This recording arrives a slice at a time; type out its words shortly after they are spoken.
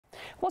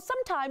Well,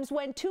 sometimes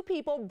when two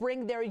people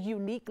bring their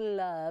unique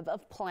love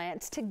of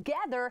plants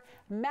together,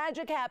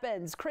 magic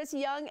happens. Chris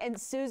Young and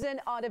Susan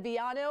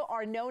Ottaviano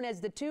are known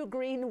as the two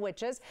green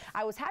witches.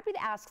 I was happy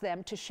to ask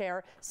them to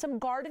share some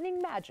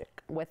gardening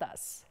magic with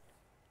us.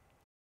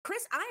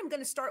 Chris, I am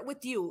going to start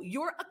with you.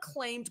 Your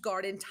acclaimed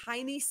garden,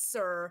 Tiny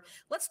Sir.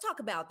 Let's talk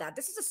about that.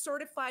 This is a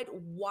certified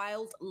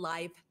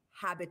wildlife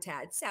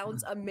habitat.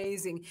 Sounds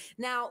amazing.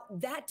 Now,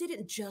 that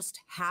didn't just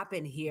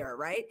happen here,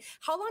 right?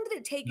 How long did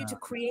it take you to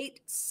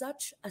create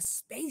such a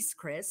space,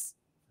 Chris?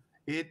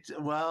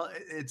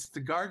 It's the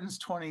garden's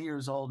 20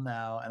 years old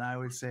now, and I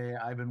would say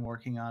I've been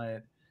working on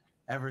it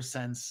ever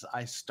since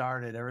I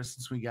started, ever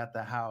since we got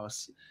the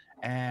house.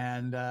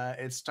 And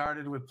it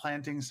started with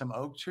planting some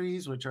oak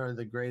trees, which are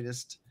the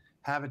greatest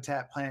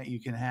habitat plant you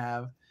can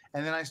have.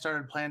 And then I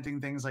started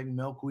planting things like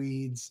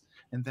milkweeds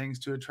and things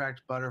to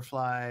attract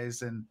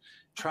butterflies and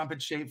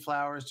trumpet-shaped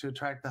flowers to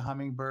attract the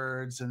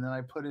hummingbirds. And then I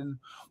put in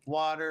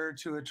water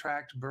to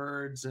attract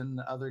birds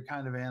and other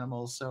kind of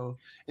animals. So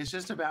it's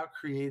just about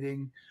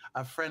creating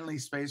a friendly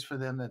space for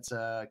them that's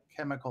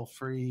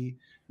chemical-free,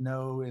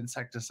 no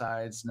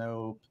insecticides,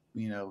 no,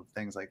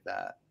 things like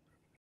that.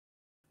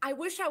 I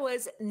wish I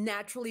was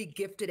naturally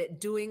gifted at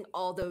doing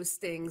all those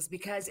things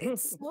because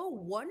it's so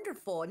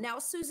wonderful. Now,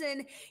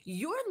 Susan,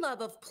 your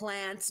love of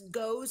plants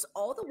goes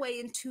all the way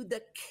into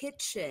the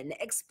kitchen.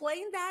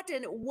 Explain that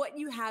and what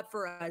you have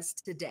for us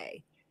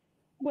today.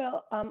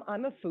 Well,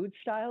 I'm a food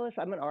stylist.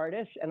 I'm an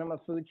artist, and I'm a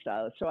food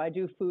stylist. So I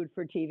do food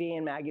for TV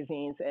and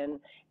magazines.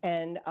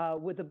 And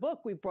with the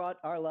book, we brought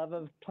our love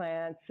of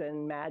plants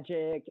and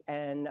magic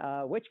and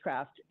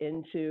witchcraft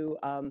into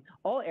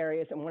all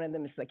areas, and one of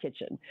them is the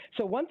kitchen.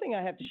 So one thing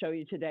I have to show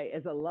you today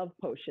is a love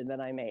potion that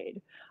I made.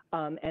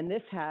 And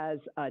this has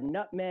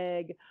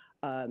nutmeg,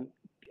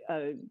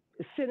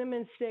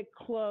 cinnamon stick,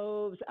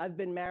 cloves. I've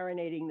been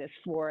marinating this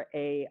for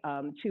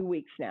 2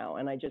 weeks now,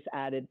 and I just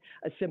added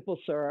a simple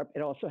syrup.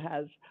 It also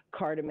has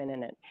cardamom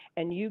in it.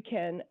 And you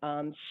can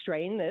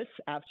strain this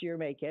after you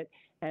make it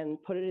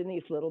and put it in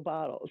these little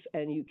bottles.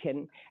 And you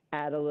can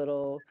add a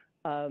little,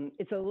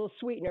 it's a little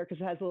sweetener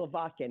because it has a little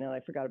vodka in it. I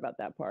forgot about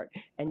that part.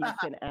 And you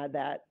can add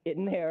that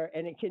in there,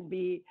 and it can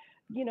be,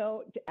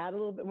 to add a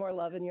little bit more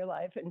love in your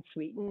life and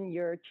sweeten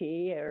your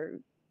tea or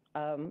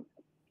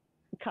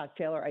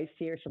cocktail or iced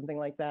tea or something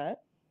like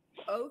that.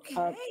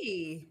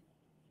 Okay.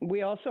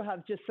 We also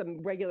have just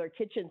some regular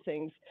kitchen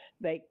things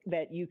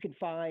that you can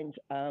find,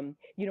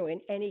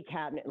 in any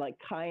cabinet, like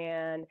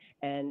cayenne,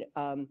 and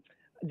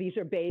these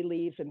are bay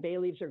leaves, and bay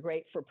leaves are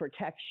great for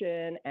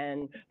protection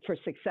and for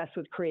success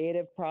with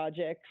creative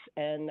projects.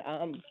 And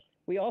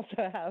we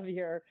also have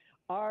here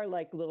our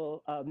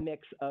little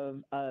mix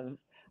of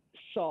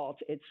salt.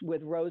 It's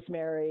with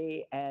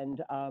rosemary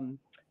and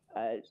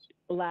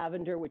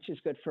lavender, which is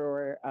good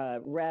for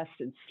rest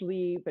and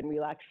sleep and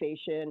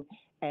relaxation,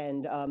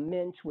 and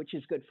mint, which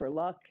is good for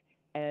luck.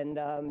 And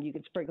you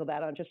can sprinkle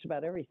that on just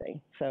about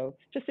everything. So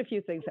just a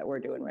few things that we're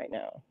doing right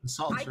now. The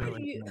salt's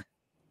really good.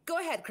 Go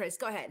ahead, Chris.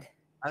 Go ahead.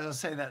 I was going to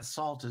say that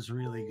salt is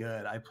really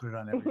good. I put it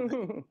on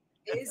everything.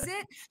 Is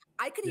it?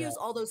 I could use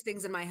all those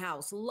things in my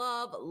house.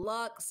 Love,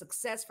 luck,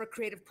 success for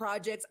creative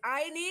projects.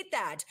 I need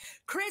that.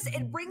 Chris,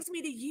 it brings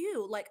me to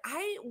you.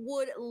 I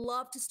would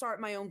love to start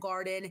my own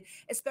garden,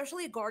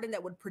 especially a garden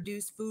that would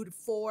produce food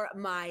for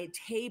my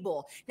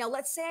table. Now,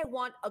 let's say I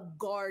want a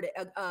garden,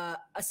 a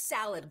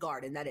salad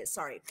garden, that is,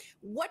 sorry.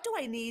 What do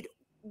I need?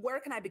 Where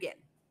can I begin?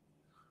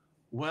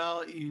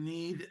 Well, you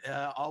need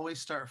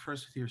always start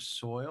first with your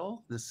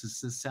soil. This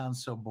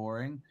sounds so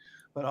boring,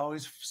 but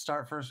always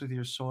start first with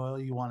your soil.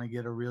 You want to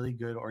get a really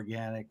good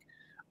organic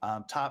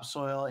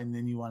topsoil, and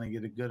then you want to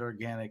get a good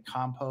organic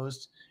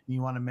compost. And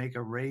you want to make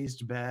a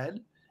raised bed,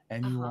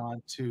 and you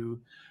want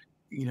to,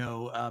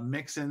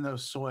 mix in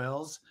those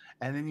soils,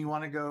 and then you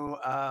want to go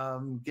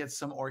get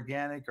some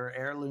organic or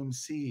heirloom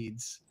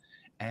seeds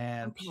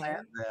and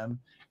plant them.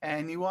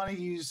 And you want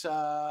to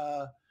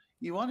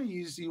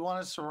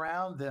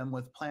surround them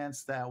with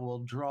plants that will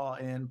draw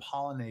in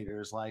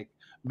pollinators like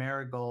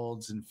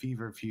marigolds and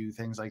feverfew,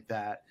 things like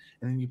that.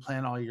 And then you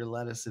plant all your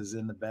lettuces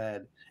in the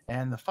bed.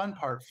 And the fun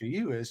part for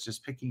you is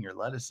just picking your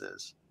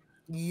lettuces.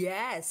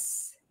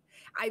 Yes.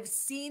 I've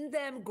seen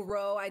them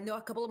grow. I know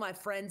a couple of my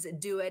friends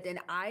do it, and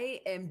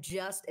I am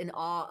just in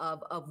awe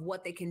of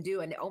what they can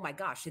do. And oh my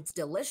gosh, it's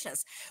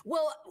delicious.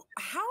 Well,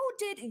 how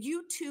did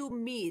you two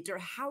meet, or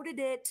how did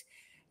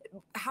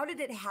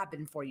it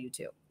happen for you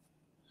two?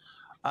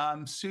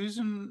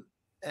 Susan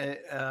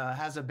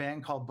has a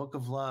band called Book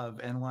of Love,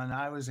 and when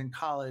I was in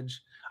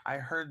college, I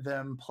heard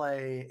them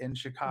play in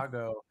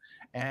Chicago,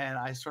 and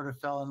I sort of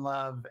fell in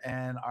love.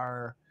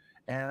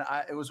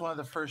 It was one of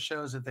the first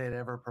shows that they had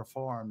ever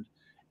performed,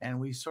 and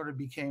we sort of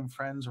became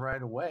friends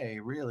right away,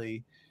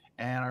 really.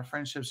 And our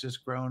friendship's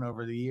just grown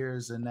over the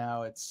years, and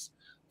now it's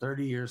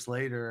 30 years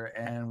later,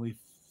 and we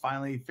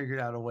finally figured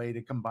out a way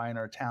to combine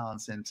our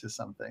talents into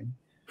something.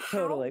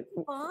 Totally.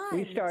 Fun.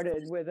 We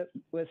started with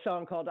a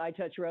song called I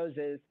Touch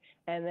Roses,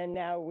 and then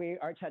now we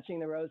are touching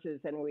the roses,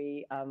 and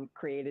we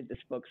created this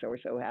book, so we're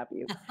so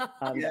happy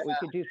that we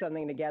could do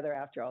something together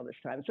after all this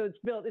time. So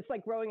it's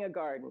like growing a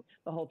garden.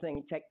 The whole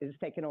thing has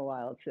taken a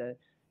while to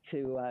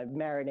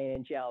marinate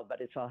and gel,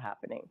 but it's all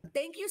happening.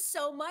 Thank you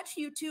so much,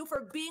 you two,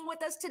 for being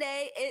with us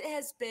today. It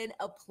has been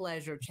a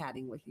pleasure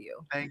chatting with you.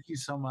 Thank you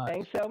so much.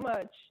 Thanks so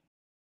much.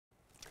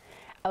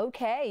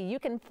 Okay, you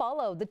can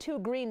follow the Two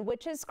Green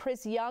Witches,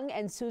 Chris Young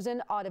and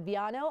Susan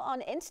Ottaviano,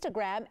 on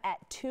Instagram at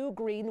Two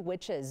Green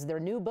Witches. Their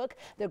new book,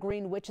 The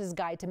Green Witch's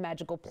Guide to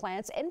Magical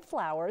Plants and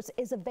Flowers,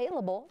 is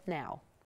available now.